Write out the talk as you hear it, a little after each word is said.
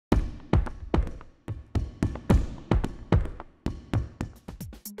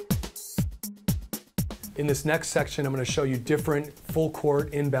In this next section, I'm going to show you different full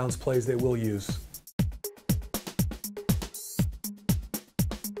court inbounds plays that we'll use.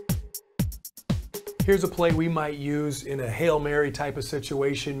 Here's a play we might use in a Hail Mary type of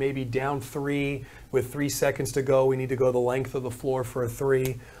situation, maybe down 3 with 3 seconds to go. We need to go the length of the floor for a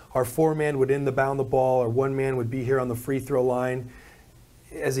 3. Our 4-man would inbound the ball, our 1-man would be here on the free throw line.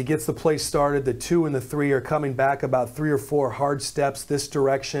 As he gets the play started, the 2 and the 3 are coming back about 3 or 4 hard steps this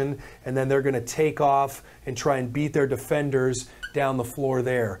direction, and then they're going to take off and try and beat their defenders down the floor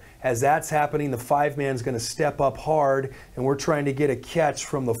there. As that's happening, the 5-man's going to step up hard, and we're trying to get a catch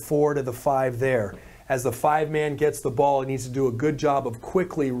from the 4 to the 5 there. As the 5-man gets the ball, he needs to do a good job of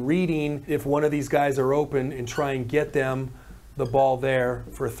quickly reading if one of these guys are open and try and get them the ball there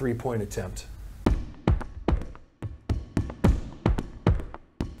for a 3-point attempt.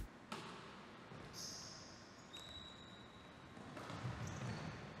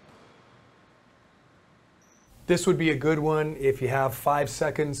 This would be a good one if you have 5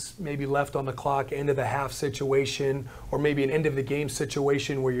 seconds maybe left on the clock, end of the half situation, or maybe an end of the game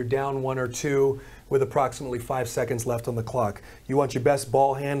situation where you're down 1 or 2 with approximately 5 seconds left on the clock. You want your best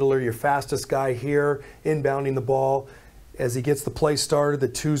ball handler, your fastest guy here, inbounding the ball. As he gets the play started, the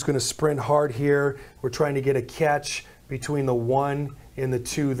 2's going to sprint hard here. We're trying to get a catch between the 1 and the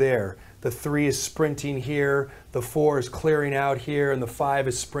 2 there. The 3 is sprinting here, the 4 is clearing out here, and the 5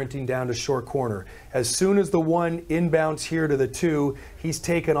 is sprinting down to short corner. As soon as the 1 inbounds here to the 2, he's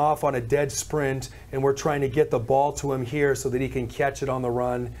taken off on a dead sprint, and we're trying to get the ball to him here so that he can catch it on the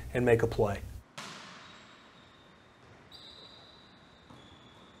run and make a play.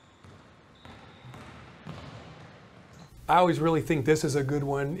 I always really think this is a good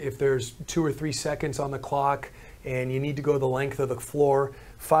one if there's 2 or 3 seconds on the clock and you need to go the length of the floor.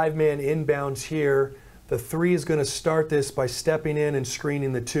 5-man inbounds here. The 3 is going to start this by stepping in and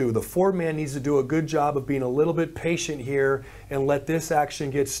screening the 2. The 4-man needs to do a good job of being a little bit patient here and let this action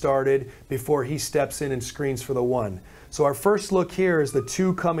get started before he steps in and screens for the 1. So our first look here is the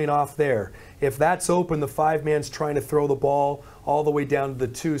 2 coming off there. If that's open, the 5-man's trying to throw the ball all the way down to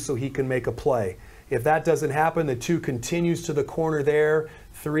the 2 so he can make a play. If that doesn't happen, the 2 continues to the corner there.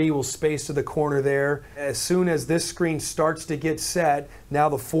 3 will space to the corner there. As soon as this screen starts to get set, now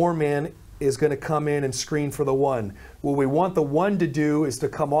the 4-man is going to come in and screen for the 1. What we want the 1 to do is to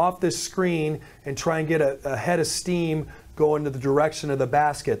come off this screen and try and get a head of steam going to the direction of the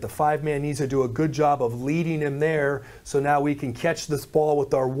basket. The 5-man needs to do a good job of leading him there, so now we can catch this ball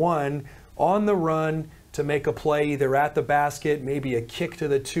with our 1 on the run to make a play either at the basket, maybe a kick to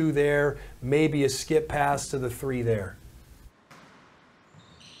the 2 there, maybe a skip pass to the 3 there.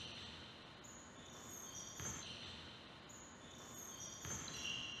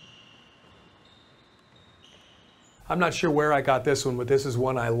 I'm not sure where I got this one, but this is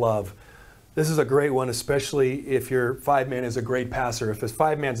one I love. This is a great one, especially if your 5-man is a great passer. If this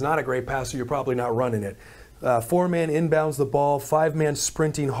 5-man's not a great passer, you're probably not running it. 4-man inbounds the ball, 5-man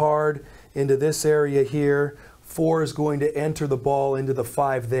sprinting hard into this area here. 4 is going to enter the ball into the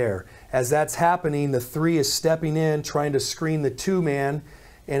 5 there. As that's happening, the 3 is stepping in, trying to screen the 2-man,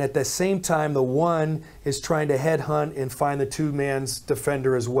 and at the same time, the 1 is trying to headhunt and find the 2-man's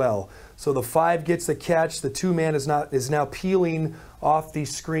defender as well. So the 5 gets the catch, the 2-man is now peeling off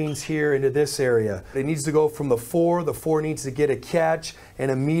these screens here into this area. It needs to go from the 4 needs to get a catch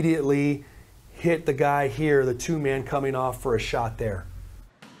and immediately hit the guy here, the 2-man coming off for a shot there.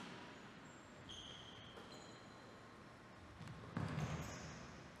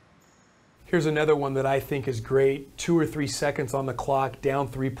 Here's another one that I think is great. 2 or 3 seconds on the clock, down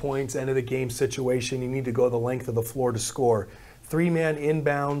 3 points, end of the game situation. You need to go the length of the floor to score. 3-man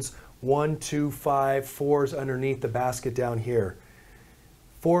inbounds, 1, 2, 5, 4's underneath the basket down here.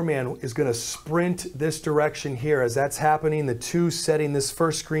 4-man is going to sprint this direction here. As that's happening, the 2 setting this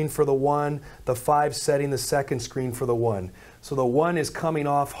first screen for the 1, the 5 setting the second screen for the 1. So the 1 is coming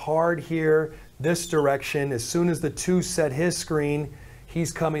off hard here, this direction. As soon as the 2 set his screen,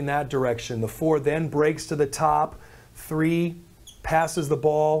 he's coming that direction. The 4 then breaks to the top. 3 passes the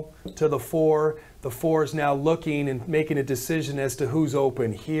ball to the 4. The 4 is now looking and making a decision as to who's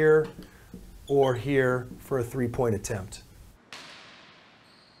open here or here for a 3-point attempt.